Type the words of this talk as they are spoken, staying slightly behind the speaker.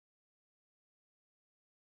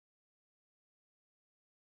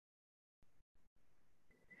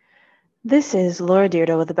This is Laura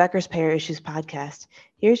Deirdre with the Becker's Payer Issues podcast.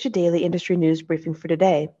 Here's your daily industry news briefing for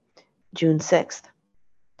today, June 6th.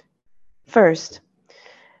 First,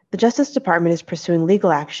 the Justice Department is pursuing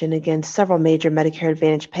legal action against several major Medicare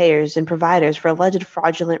Advantage payers and providers for alleged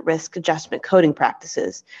fraudulent risk adjustment coding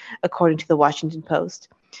practices, according to the Washington Post.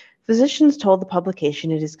 Physicians told the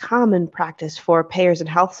publication it is common practice for payers and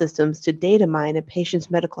health systems to data mine a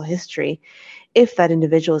patient's medical history if that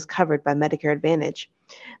individual is covered by Medicare Advantage.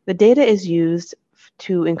 The data is used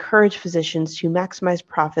to encourage physicians to maximize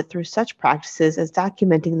profit through such practices as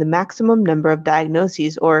documenting the maximum number of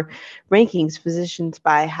diagnoses or rankings physicians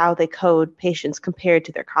by how they code patients compared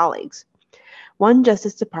to their colleagues. One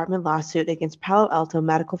Justice Department lawsuit against Palo Alto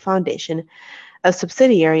Medical Foundation, a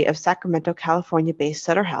subsidiary of Sacramento, California-based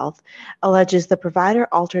Sutter Health, alleges the provider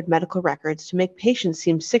altered medical records to make patients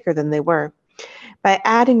seem sicker than they were. By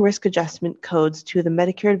adding risk adjustment codes to the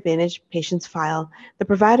Medicare Advantage patient's file, the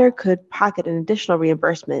provider could pocket an additional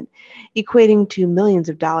reimbursement, equating to millions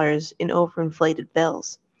of dollars in overinflated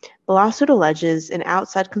bills. The lawsuit alleges an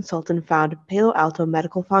outside consultant found Palo Alto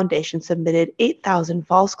Medical Foundation submitted 8,000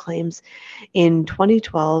 false claims in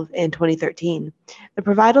 2012 and 2013. The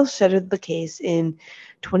provider settled the case in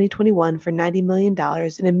 2021 for $90 million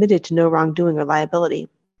and admitted to no wrongdoing or liability.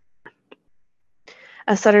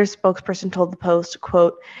 A Sutter spokesperson told the Post,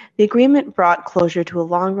 quote, "The agreement brought closure to a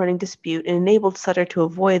long-running dispute and enabled Sutter to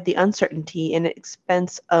avoid the uncertainty and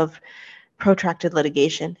expense of protracted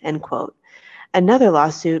litigation," end quote. Another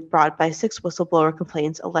lawsuit brought by 6 whistleblower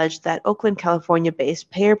complaints alleged that Oakland, California-based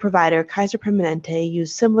payer-provider Kaiser Permanente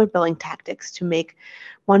used similar billing tactics to make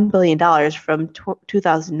 $1 billion from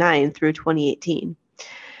 2009 through 2018.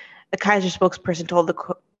 A Kaiser spokesperson told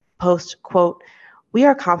the Post, quote, "We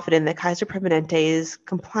are confident that Kaiser Permanente is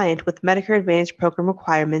compliant with Medicare Advantage program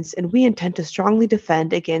requirements, and we intend to strongly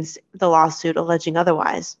defend against the lawsuit alleging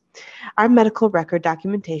otherwise. Our medical record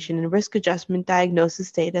documentation and risk adjustment diagnosis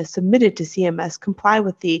data submitted to CMS comply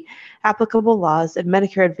with the applicable laws and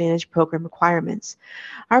Medicare Advantage program requirements.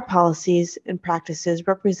 Our policies and practices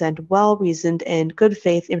represent well-reasoned and good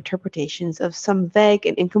faith interpretations of some vague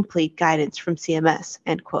and incomplete guidance from CMS,"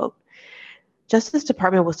 end quote. Justice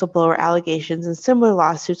Department whistleblower allegations and similar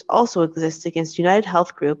lawsuits also exist against United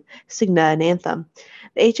Health Group, Cigna, and Anthem.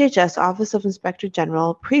 The HHS Office of Inspector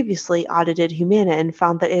General previously audited Humana and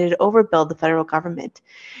found that it had overbilled the federal government.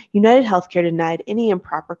 United Healthcare denied any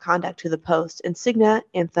improper conduct to the Post, and Cigna,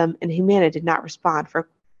 Anthem, and Humana did not respond for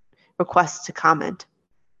requests to comment.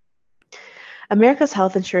 America's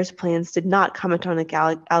health insurance plans did not comment on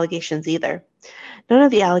the allegations either. None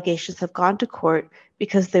of the allegations have gone to court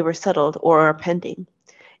because they were settled or are pending.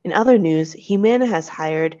 In other news, Humana has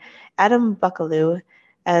hired Adam Buckaloo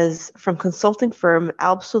from consulting firm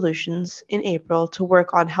Alb Solutions in April to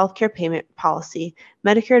work on healthcare payment policy,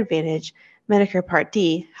 Medicare Advantage, Medicare Part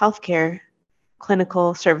D, healthcare,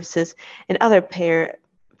 clinical services, and other payer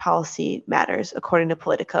policy matters, according to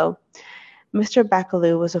Politico. Mr.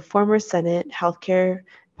 Buckaloo was a former Senate healthcare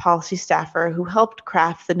policy staffer who helped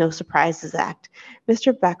craft the No Surprises Act.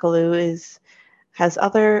 Mr. Buckaloo has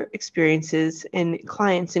other experiences and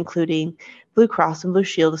clients including Blue Cross and Blue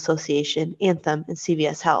Shield Association, Anthem, and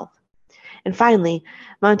CVS Health. And finally,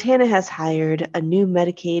 Montana has hired a new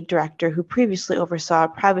Medicaid director who previously oversaw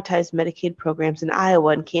privatized Medicaid programs in Iowa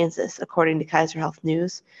and Kansas, according to Kaiser Health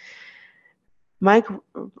News. Mike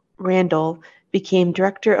Randall became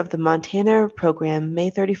director of the Montana program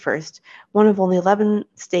May 31st, one of only 11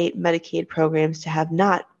 state Medicaid programs to have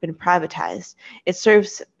not been privatized. It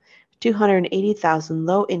serves 280,000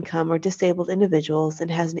 low-income or disabled individuals and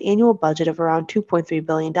has an annual budget of around $2.3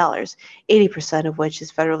 billion, 80% of which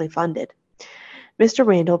is federally funded. Mr.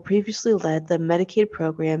 Randall previously led the Medicaid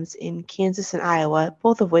programs in Kansas and Iowa,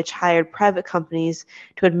 both of which hired private companies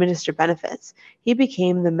to administer benefits. He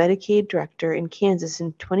became the Medicaid director in Kansas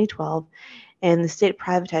in 2012, and the state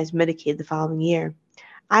privatized Medicaid the following year.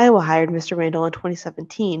 Iowa hired Mr. Randall in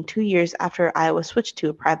 2017, 2 years after Iowa switched to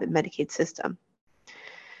a private Medicaid system.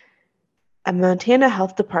 A Montana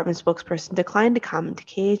Health Department spokesperson declined to comment to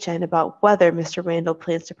KHN about whether Mr. Randall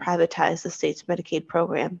plans to privatize the state's Medicaid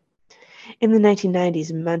program. In the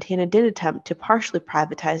 1990s, Montana did attempt to partially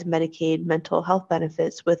privatize Medicaid mental health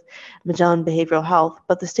benefits with Magellan Behavioral Health,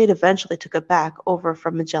 but the state eventually took it back over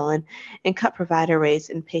from Magellan and cut provider rates,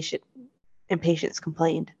 and patients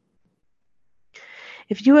complained.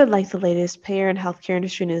 If you would like the latest payer and healthcare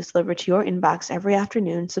industry news delivered to your inbox every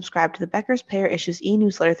afternoon, subscribe to the Becker's Payer Issues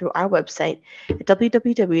e-newsletter through our website at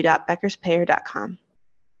www.beckerspayer.com.